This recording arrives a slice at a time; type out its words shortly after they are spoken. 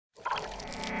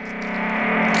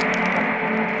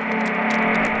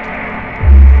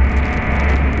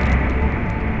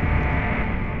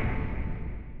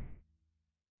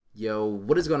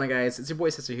what is going on, guys? It's your boy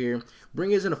Seso here,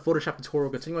 bringing us in a Photoshop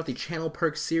tutorial continuing with the channel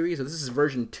perk series. So this is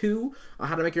version 2 on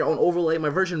how to make your own overlay. My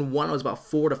version 1 was about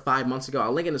 4 to 5 months ago.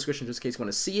 I'll link it in the description just in case you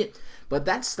want to see it. But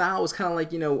that style was kind of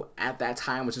like, at that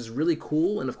time, which is really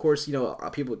cool. And of course,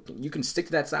 people, you can stick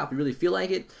to that style if you really feel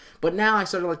like it. But now I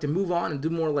started to move on and do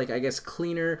more like, I guess,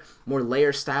 cleaner, more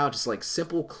layer style, just like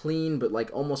simple, clean, but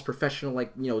like almost professional,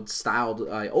 like, styled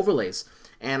overlays.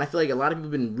 And I feel like a lot of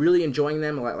people have been really enjoying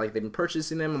them, like they've been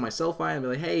purchasing them on my Sellfy and be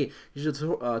like, hey, you should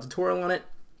do a tutorial on it.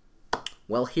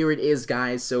 Well, here it is,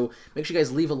 guys. So make sure you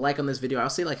guys leave a like on this video.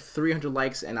 I'll say like 300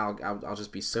 likes, and I'll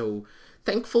just be so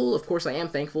thankful. Of course, I am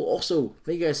thankful. Also,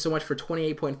 thank you guys so much for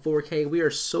 28.4K. We are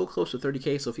so close to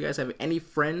 30K. So if you guys have any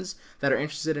friends that are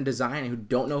interested in design and who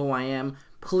don't know who I am,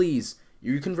 please,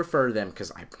 you can refer them,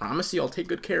 because I promise you I'll take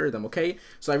good care of them, okay?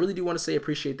 So I really do want to say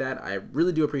appreciate that. I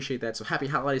really do appreciate that. So happy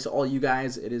holidays to all you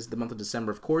guys. It is the month of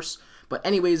December, of course. But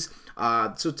anyways,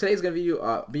 so today's going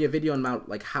to be a video about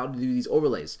like how to do these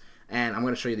overlays. And I'm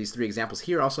going to show you these 3 examples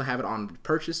here. I also have it on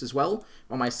purchase as well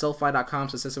on my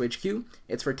sellfy.com/SesoHQ.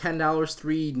 It's for $10,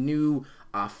 3 new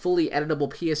fully editable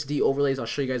PSD overlays. I'll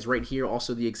show you guys right here.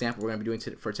 Also the example we're going to be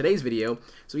doing for today's video.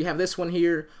 So we have this one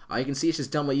here. You can see it's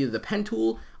just done with either the pen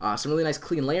tool, some really nice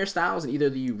clean layer styles, and either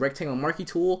the rectangle marquee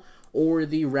tool or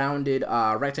the rounded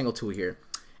rectangle tool here.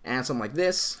 And something like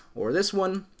this, or this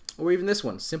one, or even this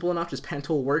one. Simple enough, just pen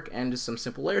tool work and just some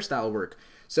simple layer style work.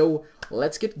 So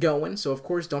let's get going. So of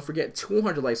course, don't forget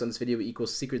 200 likes on this video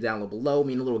equals secret download below. I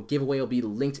mean, a little giveaway will be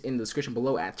linked in the description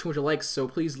below at 200 likes. So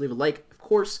please leave a like, of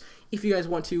course, if you guys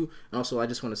want to. And also, I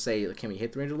just want to say, can we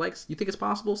hit 300 likes? You think it's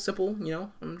possible? Simple,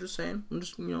 I'm just saying. I'm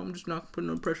just not putting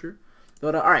no pressure.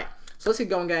 But all right, so let's get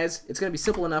going, guys. It's gonna be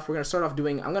simple enough. We're gonna start off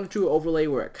doing. I'm gonna do an overlay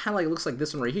where it kind of like looks like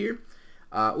this one right here.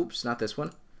 Oops, not this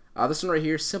one. This one right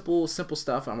here. Simple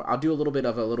stuff. I'll do a little bit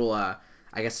of a little.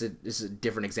 I guess this is a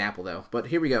different example though, but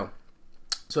here we go.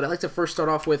 So what I like to first start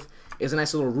off with is a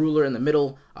nice little ruler in the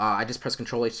middle. I just press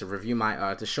Control H to review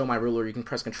my to show my ruler. You can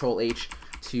press Control H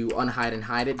to unhide and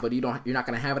hide it, but you're not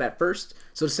gonna have it at first.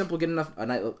 So to simply get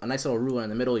a nice little ruler in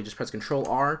the middle, you just press Control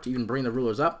R to even bring the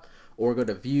rulers up, or go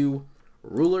to View,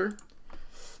 Ruler.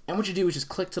 And what you do is just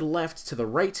click to the left, to the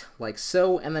right, like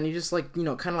so, and then you just like, kind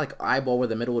of like eyeball where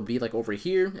the middle would be, like over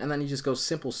here, and then you just go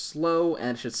simple, slow,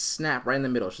 and it should snap right in the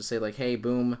middle. It should say like, hey,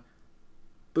 boom,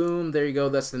 boom, there you go,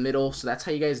 that's the middle. So that's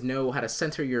how you guys know how to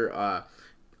center your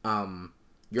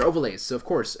overlays. So of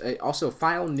course, also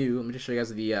File, New. Let me just show you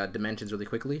guys the dimensions really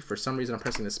quickly. For some reason, I'm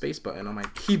pressing the space button on my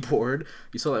keyboard.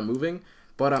 You saw that moving.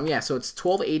 But yeah, so it's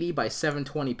 1280 by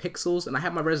 720 pixels, and I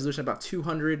have my resolution about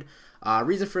 200.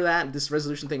 Reason for that, this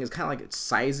resolution thing is kind of like it's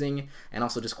sizing and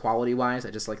also just quality wise. I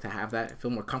just like to have that. I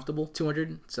feel more comfortable.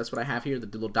 200. So that's what I have here, the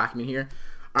little document here.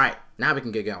 All right, now we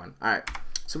can get going. All right,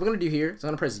 so what we're gonna do here is I'm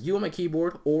gonna press U on my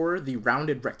keyboard or the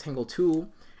rounded rectangle tool,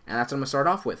 and that's what I'm gonna start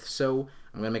off with. So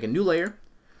I'm gonna make a new layer,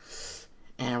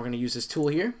 and we're gonna use this tool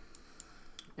here.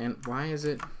 And why is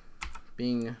it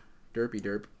being derpy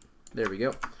derp? There we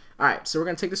go. Alright, so we're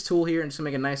going to take this tool here and just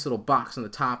make a nice little box on the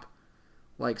top,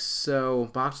 like so.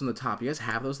 Box on the top. You guys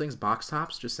have those things? Box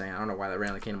tops? Just saying. I don't know why that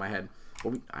randomly came to my head.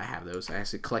 Well, I have those. I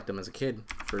actually collect them as a kid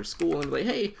for school, and be like,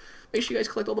 hey, make sure you guys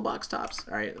collect all the box tops.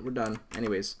 Alright, we're done.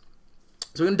 Anyways,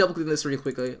 so we're going to double click this really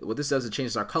quickly. What this does is it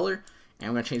changes our color, and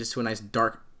we're going to change this to a nice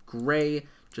dark gray,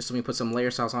 just so we put some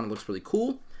layer styles on. It looks really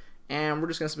cool. And we're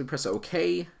just going to simply press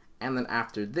OK, and then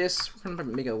after this, we're going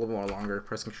to make it a little more longer,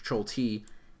 pressing Control T,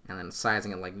 and then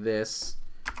sizing it like this,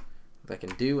 that I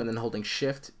can do, and then holding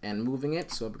Shift and moving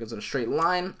it so it becomes in a straight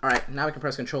line. Alright, now we can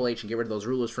press Control H and get rid of those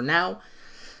rulers for now.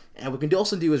 And what we can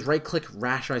also do is right click,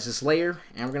 rasterize this layer,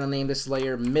 and we're going to name this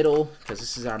layer Middle, because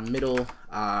this is our middle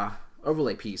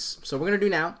overlay piece. So what we're going to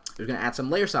do now is we're going to add some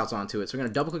layer styles onto it. So we're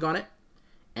going to double click on it,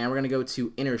 and we're going to go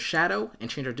to Inner Shadow and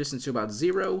change our distance to about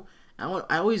 0.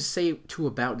 I always say to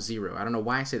about 0. I don't know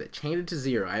why I say that. Change it to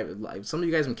 0. Some of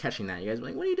you guys have been catching that. You guys are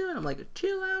like, what are you doing? I'm like,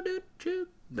 chill out, dude. Chill.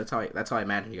 That's how I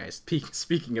imagine you guys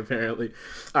speaking, apparently.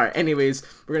 All right, anyways,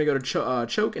 we're going to go to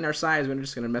choke in our size. We're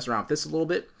just going to mess around with this a little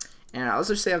bit. And let's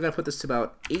just say I'm going to put this to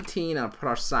about 18. And I'll put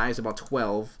our size about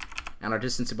 12. And our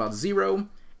distance about 0.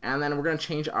 And then we're going to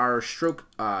change our stroke,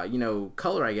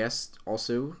 color, I guess,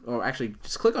 also. Or actually,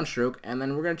 just click on stroke. And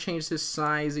then we're going to change this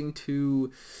sizing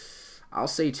to, I'll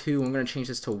say 2. I'm going to change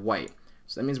this to white.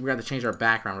 So that means we're going to have to change our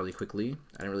background really quickly.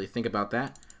 I didn't really think about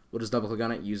that. We'll just double click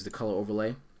on it, use the color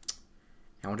overlay.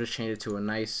 And we'll just change it to a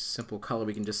nice, simple color.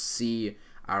 We can just see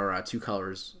our 2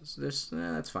 colors. So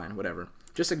that's fine, whatever.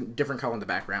 Just a different color in the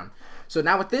background. So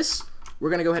now with this, we're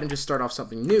going to go ahead and just start off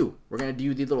something new. We're going to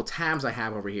do the little tabs I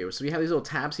have over here. So we have these little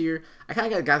tabs here. I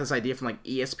kind of got this idea from like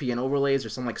ESPN overlays or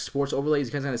some like sports overlays.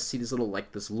 You guys kind of see this little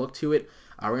like this look to it.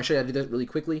 We're going to show you how to do that really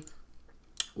quickly.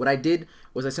 What I did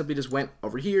was I simply just went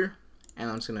over here, and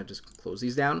I'm just going to just close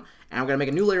these down. And I'm going to make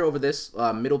a new layer over this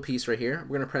middle piece right here.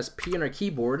 We're going to press P on our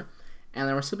keyboard, and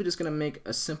then we're simply just going to make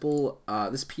a simple,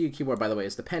 this P keyboard, by the way,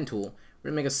 is the pen tool. We're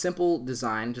going to make a simple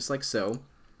design just like so.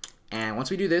 And once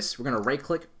we do this, we're going to right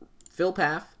click, fill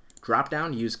path, drop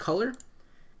down, use color,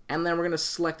 and then we're going to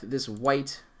select this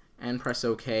white and press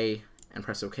OK and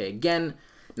press OK again.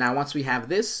 Now once we have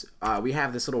this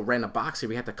little random box here.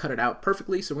 We have to cut it out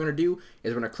perfectly. So what we're going to do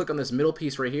is we're going to click on this middle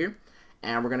piece right here,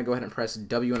 and we're going to go ahead and press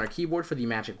W on our keyboard for the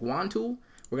magic wand tool.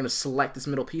 We're going to select this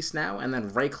middle piece now, and then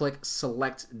right click,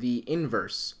 select the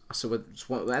inverse. So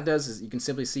what that does is you can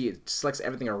simply see it selects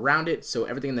everything around it, so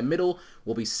everything in the middle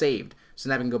will be saved. So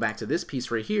now we can go back to this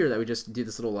piece right here that we just did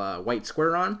this little white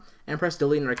square on, and press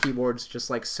delete on our keyboards just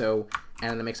like so,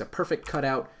 and it makes a perfect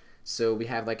cutout. So we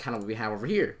have like kind of what we have over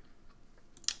here.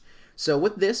 So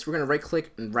with this, we're going to right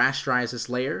click and rasterize this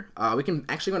layer. We can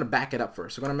actually want to back it up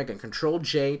first. So we're going to make a Control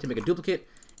J to make a duplicate,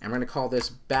 and we're going to call this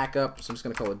backup. So I'm just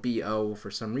going to call it BO for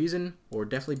some reason, or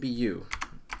definitely BU.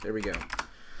 There we go.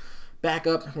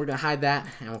 Backup, we're going to hide that,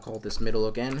 and we'll call this middle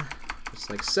again,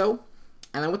 just like so.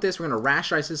 And then with this, we're going to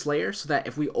rasterize this layer so that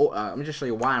if we, let me just show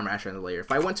you why I'm rasterizing the layer.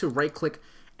 If I went to right click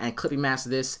and clipping mask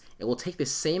this, it will take the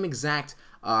same exact,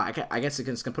 I guess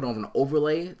it's going to put on an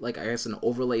overlay, like I guess an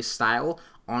overlay style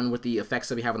on with the effects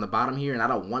that we have on the bottom here, and I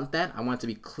don't want that. I want it to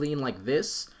be clean like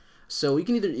this. So you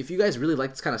can either, if you guys really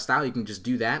like this kind of style, you can just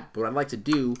do that. But what I like to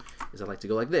do is I like to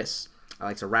go like this. I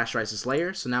like to rasterize this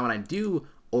layer. So now when I do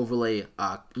overlay,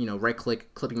 right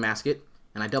click, clipping mask it,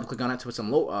 and I double click on it to put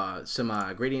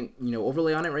some gradient,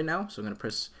 overlay on it right now. So I'm gonna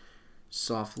press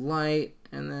soft light,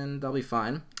 and then that'll be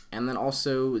fine. And then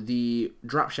also the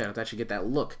drop shadow to actually get that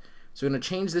look. So we're gonna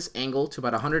change this angle to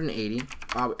about 180.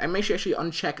 And make sure you actually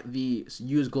uncheck the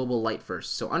use global light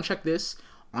first. So uncheck this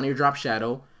on your drop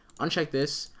shadow. Uncheck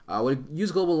this. What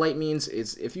use global light means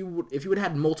is if you would have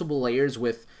had multiple layers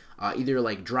with either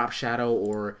like drop shadow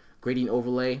or gradient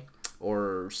overlay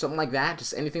or something like that,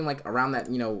 just anything like around that,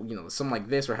 something like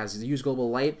this, or has use global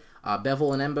light,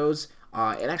 bevel and emboss,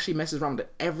 it actually messes around with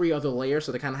every other layer,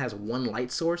 so it kind of has one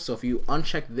light source. So if you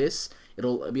uncheck this,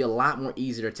 it'll be a lot more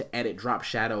easier to edit drop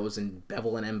shadows and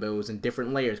bevel and emboss and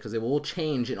different layers, because it will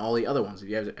change in all the other ones. If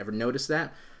you guys ever noticed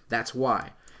that, that's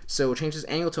why. So we'll change this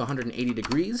angle to 180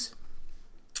 degrees.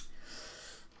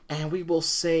 And we will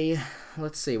say,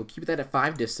 let's say, we'll keep that at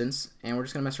 5 distance, and we're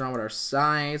just going to mess around with our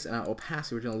size and our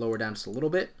opacity. We're going to lower down just a little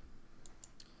bit.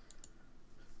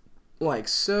 Like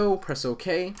so, press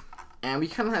OK. And we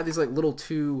kind of have these like little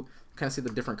two, kind of see the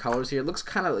different colors here.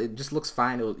 It just looks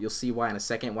fine. You'll see why in a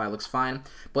second, why it looks fine.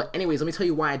 But anyways, let me tell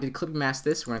you why I did clipping mask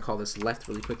this. We're going to call this left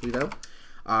really quickly though.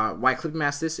 Why clipping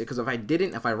mask this? Because if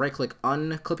I right click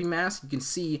unclipping mask, you can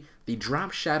see the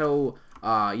drop shadow,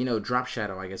 drop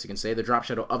shadow, I guess you can say, the drop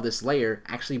shadow of this layer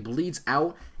actually bleeds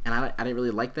out, and I didn't really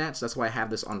like that, so that's why I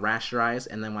have this on rasterize.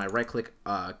 And then when I right click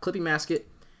clipping mask it,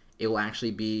 it will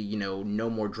actually be, no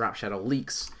more drop shadow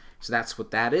leaks. So that's what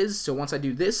that is. So once I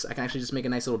do this, I can actually just make a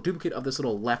nice little duplicate of this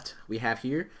little left we have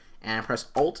here, and press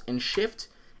Alt and Shift,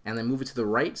 and then move it to the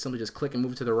right. Simply just click and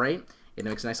move it to the right. It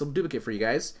makes a nice little duplicate for you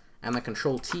guys. And then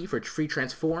Control T for free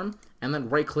transform, and then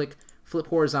right click, flip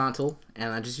horizontal,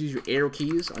 and just use your arrow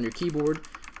keys on your keyboard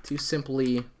to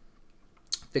simply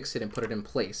fix it and put it in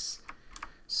place.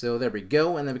 So there we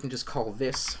go, and then we can just call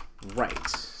this right.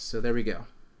 So there we go.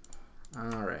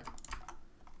 Alright.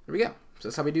 There we go. So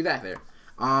that's how we do that there.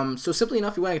 So simply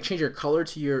enough, you want to change your color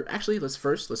to your, actually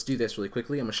let's do this really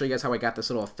quickly. I'm going to show you guys how I got this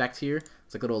little effect here.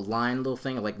 It's like a little line, little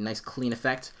thing, like nice clean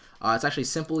effect. It's actually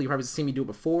simple. You've probably seen me do it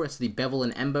before. It's the bevel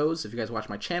and emboss if you guys watch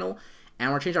my channel. And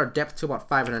we're going to change our depth to about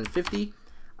 550,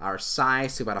 our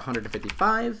size to about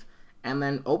 155, and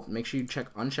then, make sure you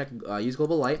uncheck use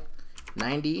global light,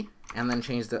 90, and then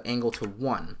change the angle to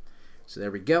 1. So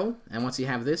there we go. And once you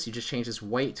have this, you just change this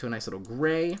white to a nice little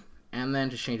gray, and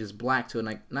then just change this black to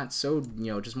a not so,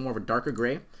 just more of a darker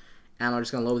gray. And I'm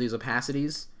just going to lower these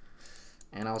opacities,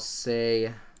 and I'll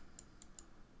say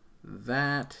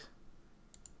that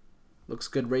looks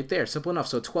good right there. Simple enough.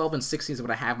 So 12 and 16 is what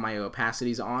I have my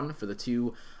opacities on for the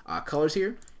two colors here.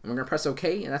 And we're going to press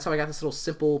OK, and that's how I got this little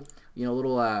simple,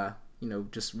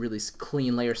 just really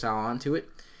clean layer style onto it.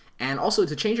 And also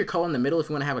to change your color in the middle, if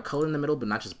you want to have a color in the middle but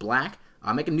not just black,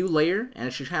 make a new layer, and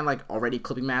it should kind of like already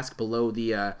clipping mask below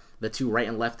the two right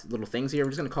and left little things here.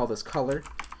 We're just going to call this color.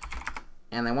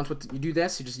 And then once you do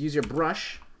this, you just use your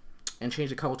brush and change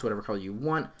the color to whatever color you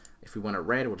want. If we want it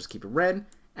red, we'll just keep it red.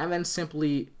 and then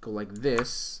simply go like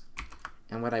this.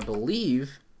 And what I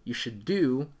believe you should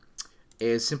do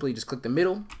is simply just click the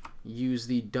middle, use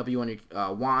the W on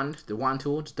your wand, the wand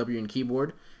tool, just W on your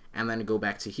keyboard, and then go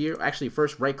back to here. Actually,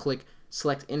 first right click,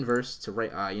 select inverse to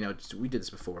right, we did this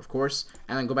before, of course,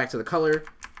 and then go back to the color,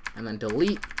 and then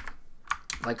delete,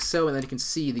 like so, and then you can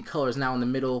see the color is now in the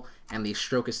middle, and the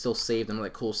stroke is still saved and all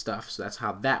that cool stuff. So that's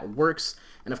how that works.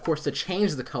 And of course, to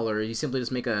change the color, you simply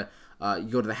just make a, you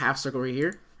go to the half circle right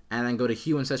here, and then go to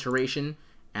hue and saturation,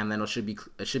 and then it should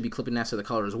be clipping next to the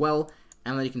color as well.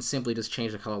 And then you can simply just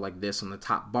change the color like this on the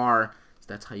top bar. So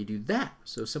that's how you do that.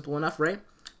 So simple enough, right?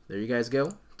 There you guys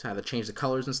go. To how to change the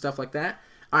colors and stuff like that.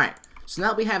 All right. So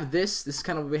now we have this. This is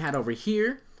kind of what we had over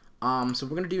here. So what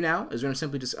we're gonna do now is we're gonna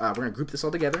simply just we're gonna group this all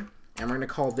together, and we're gonna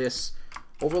call this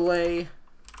overlay,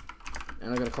 and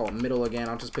I'm gonna call it middle again.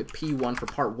 I'll just put P1 for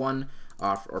part 1,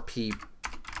 or P.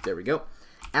 There we go.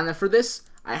 And then for this,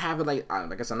 I have it like I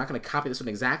said, I'm not going to copy this one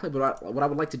exactly, but what I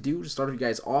would like to do to start you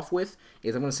guys off with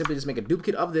is I'm going to simply just make a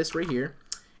duplicate of this right here,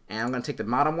 and I'm going to take the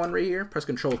bottom one right here, press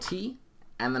Control T,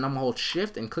 and then I'm going to hold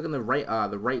Shift and click on the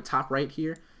right top right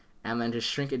here, and then just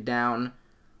shrink it down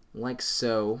like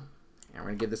so. And we're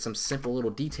going to give this some simple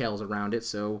little details around it.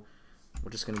 So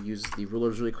we're just going to use the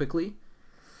rulers really quickly,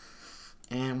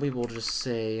 and we will just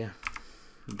say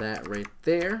that right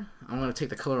there. I'm going to take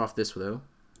the color off this though.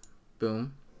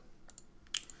 Boom.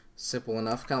 Simple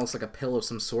enough. Kind of looks like a pill of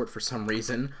some sort for some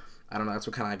reason. I don't know. That's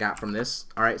what kind of I got from this.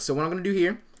 All right. So what I'm going to do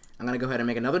here, I'm going to go ahead and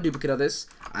make another duplicate of this.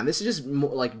 And this is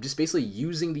just just basically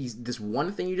using this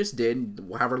one thing you just did,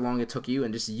 however long it took you,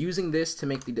 and just using this to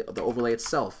make the overlay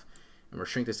itself. And we'll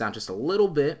shrink this down just a little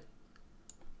bit,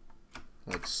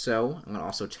 like so. I'm going to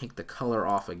also take the color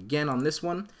off again on this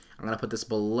one. I'm going to put this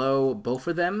below both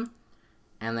of them.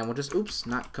 And then we'll just, oops,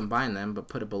 not combine them, but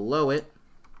put it below it.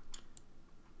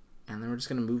 And then we're just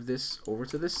going to move this over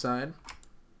to this side.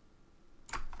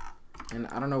 And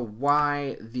I don't know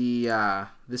why the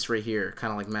this right here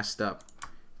kind of like messed up.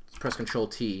 Just press Control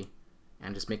T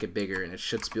and just make it bigger, and it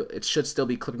should still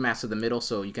be clipping mask to the middle,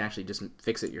 so you can actually just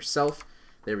fix it yourself.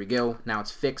 There we go. Now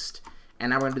it's fixed.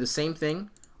 And now we're going to do the same thing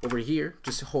over here.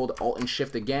 Just hold Alt and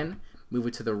Shift again. Move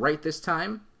it to the right this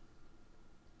time.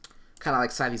 Kind of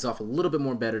like size these off a little bit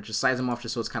more better. Just size them off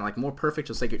just so it's kind of like more perfect.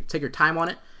 Just like take your time on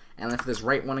it. And then for this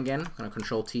right one again, I'm going to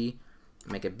Control T,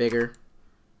 make it bigger,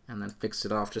 and then fix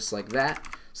it off just like that.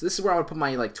 So this is where I would put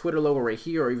my like Twitter logo right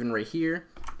here, or even right here.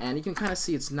 And you can kind of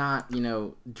see it's not,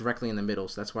 directly in the middle.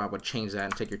 So that's why I would change that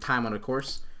and take your time on it, of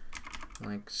course.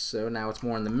 Like so. Now it's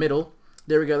more in the middle.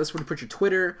 There we go. This is where you put your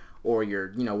Twitter or your,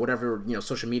 whatever,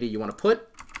 social media you want to put.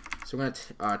 So we're going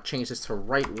to change this to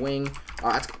right wing.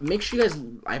 Make sure you guys,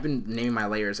 I've been naming my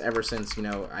layers ever since,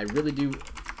 I really do.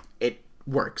 It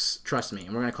works, trust me.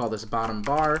 And we're going to call this bottom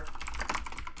bar.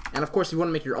 And of course, if you want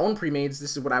to make your own pre-mades,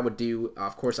 this is what I would do.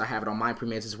 Of course, I have it on my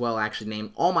pre-mades as well. I actually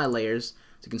name all my layers,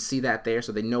 so you can see that there,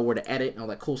 so they know where to edit and all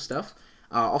that cool stuff.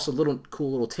 Also,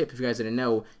 cool little tip if you guys didn't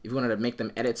know, if you wanted to make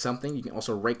them edit something, you can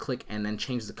also right-click and then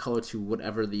change the color to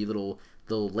whatever the little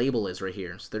label is right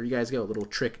here. So there you guys go, a little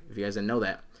trick if you guys didn't know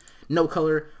that. No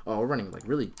color. Oh, we're running like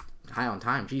really high on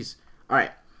time. Jeez. All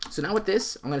right. So now with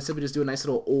this, I'm gonna simply just do a nice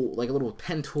little like a little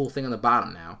pen tool thing on the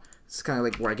bottom now. This is kind of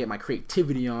like where I get my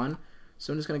creativity on.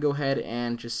 So I'm just gonna go ahead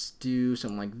and just do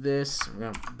something like this. I'm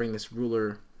gonna bring this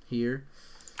ruler here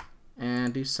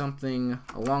and do something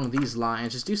along these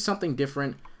lines. Just do something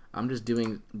different. I'm just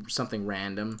doing something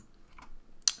random.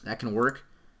 That can work.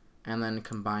 And then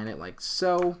combine it like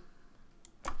so.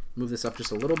 Move this up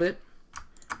just a little bit.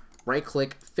 Right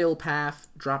click, fill path,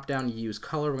 drop down, use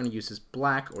color. We're going to use this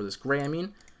black, or this gray, I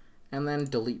mean. And then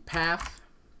delete path.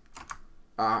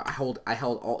 I held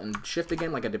Alt and Shift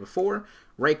again like I did before.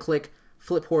 Right click,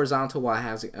 flip horizontal while I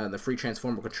have the free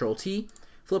transform, or Control T.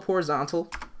 Flip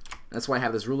horizontal. That's why I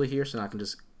have this ruler here, so now I can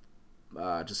just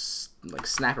like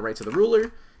snap it right to the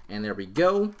ruler. And there we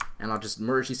go. And I'll just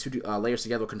merge these two layers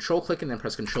together with Control click, and then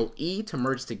press Control E to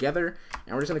merge together.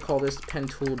 And we're just going to call this pen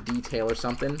tool detail or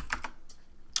something.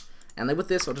 And then with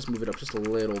this, I'll just move it up just a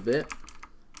little bit.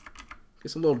 Get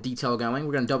some little detail going.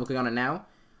 We're going to double click on it now.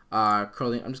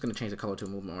 Curling. I'm just going to change the color to a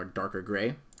little more darker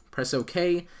gray. Press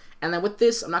OK. And then with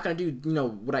this, I'm not going to do,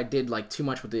 what I did like too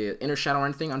much with the inner shadow or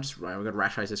anything. We're going to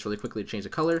rationalize this really quickly to change the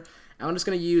color. And I'm just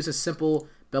going to use a simple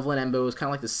bevel and emboss, kind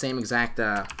of like the same exact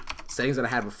settings that I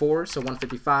had before. So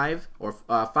 155 or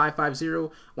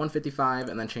 550, 155,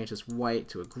 and then change this white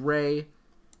to a gray.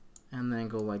 And then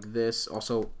go like this.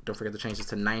 Also, don't forget to change this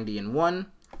to 90 and 1.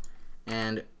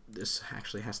 And this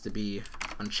actually has to be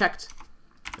unchecked.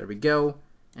 There we go.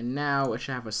 And now it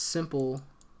should have a simple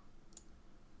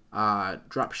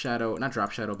drop shadow, not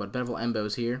drop shadow, but bevel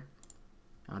emboss here.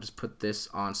 I'll just put this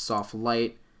on soft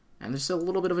light, and there's a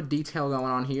little bit of a detail going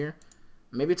on here.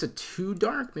 Maybe it's too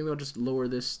dark. Maybe I'll just lower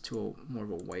this to more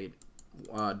of a white,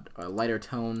 a lighter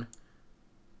tone.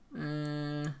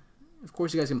 Of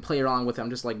course, you guys can play around with it. I'm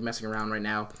just like messing around right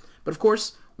now. But of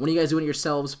course, when you guys do it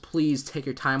yourselves, please take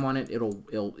your time on it. It'll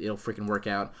freaking work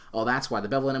out. Oh, that's why the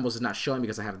bevel and emboss is not showing,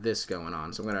 because I have this going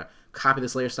on. So I'm gonna copy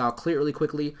this layer style, clear it really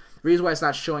quickly. The reason why it's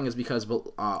not showing is because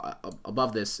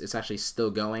above this, it's actually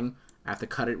still going. I have to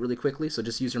cut it really quickly. So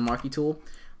just use your marquee tool.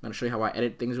 I'm gonna show you how I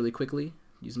edit things really quickly.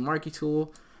 Use the marquee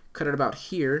tool, cut it about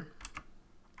here,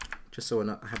 just so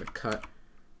I have it cut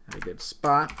at a good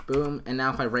spot. Boom. And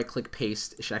now if I right click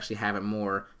paste, it should actually have it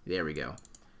more. There we go.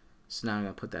 So now I'm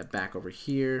going to put that back over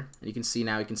here. And you can see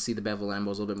now, you can see the bevel and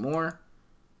emboss a little bit more.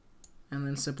 And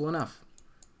then simple enough.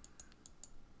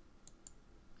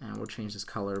 And we'll change this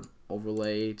color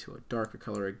overlay to a darker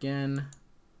color again.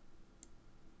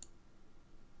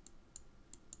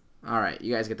 Alright,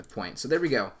 you guys get the point. So there we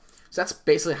go. So that's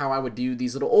basically how I would do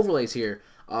these little overlays here.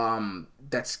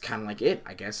 That's kind of like it,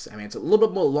 I guess. I mean, it's a little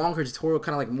bit more longer tutorial,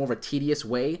 kind of like more of a tedious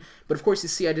way. But of course, you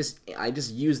see, I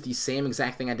just used the same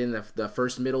exact thing I did in the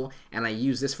first middle, and I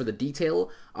use this for the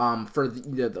detail. For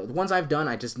the ones I've done,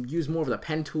 I just use more of the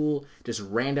pen tool, just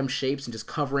random shapes, and just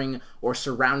covering or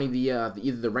surrounding the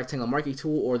either the rectangle marquee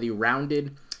tool or the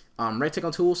rounded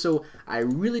rectangle tool. So I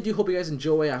really do hope you guys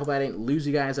enjoy. I hope I didn't lose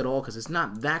you guys at all, because it's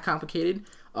not that complicated.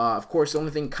 Of course, the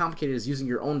only thing complicated is using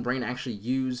your own brain to actually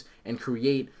use and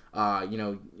create,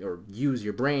 or use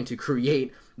your brain to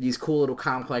create these cool little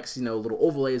complex, little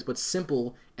overlays, but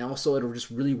simple, and also it'll just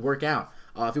really work out.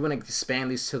 If you want to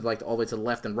expand these to like all the way to the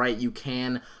left and right, you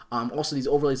can. Also, these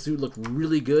overlays do look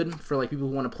really good for like people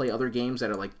who want to play other games that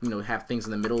are like, have things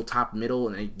in the middle, top, middle,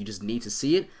 and you just need to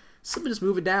see it. Simply just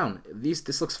move it down.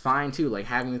 This looks fine too, like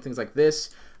having things like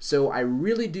this. So I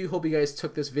really do hope you guys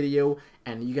took this video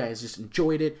and you guys just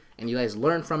enjoyed it and you guys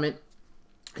learned from it.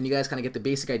 And you guys kind of get the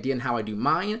basic idea on how I do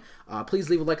mine. Please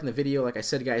leave a like in the video. Like I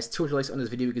said, guys, 200 likes on this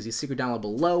video because the secret down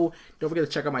below. Don't forget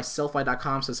to check out my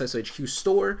sellfy.com /Seso HQ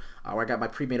store, where I got my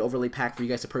pre-made overlay pack for you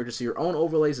guys to purchase your own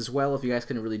overlays as well if you guys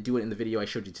couldn't really do it in the video I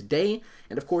showed you today.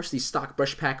 And of course, the stock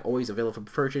brush pack always available for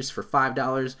purchase for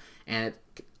 $5, and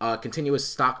continuous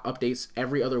stock updates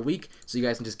every other week, so you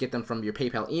guys can just get them from your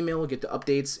PayPal email, get the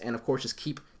updates, and of course, just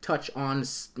keep touch on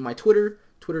my Twitter.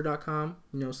 Twitter.com,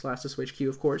 /SesoHQ,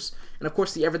 of course. And of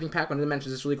course, the everything pack, I wanted to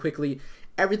mention this really quickly.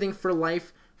 Everything for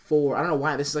life for, I don't know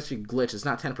why this is actually a glitch, it's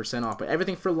not 10% off, but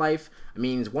everything for life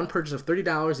means one purchase of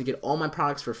 $30, you get all my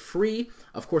products for free.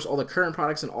 Of course, all the current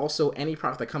products, and also any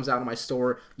product that comes out of my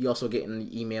store, you also get in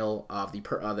the email of the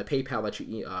PayPal that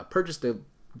you purchased the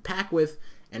pack with,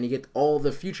 and you get all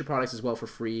the future products as well for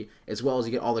free, as well as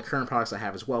you get all the current products I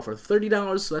have as well for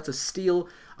 $30, so that's a steal.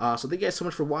 So thank you guys so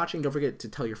much for watching. Don't forget to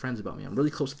tell your friends about me. I'm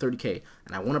really close to 30K,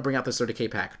 and I want to bring out this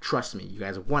 30K pack. Trust me, you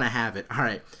guys want to have it. All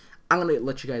right, I'm going to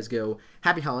let you guys go.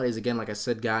 Happy holidays again, like I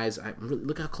said, guys.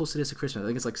 Look how close it is to Christmas. I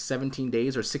think it's like 17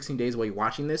 days or 16 days while you're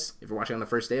watching this, if you're watching on the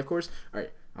first day, of course. All right,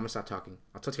 I'm going to stop talking.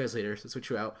 I'll talk to you guys later. So switch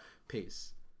you out.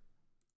 Peace.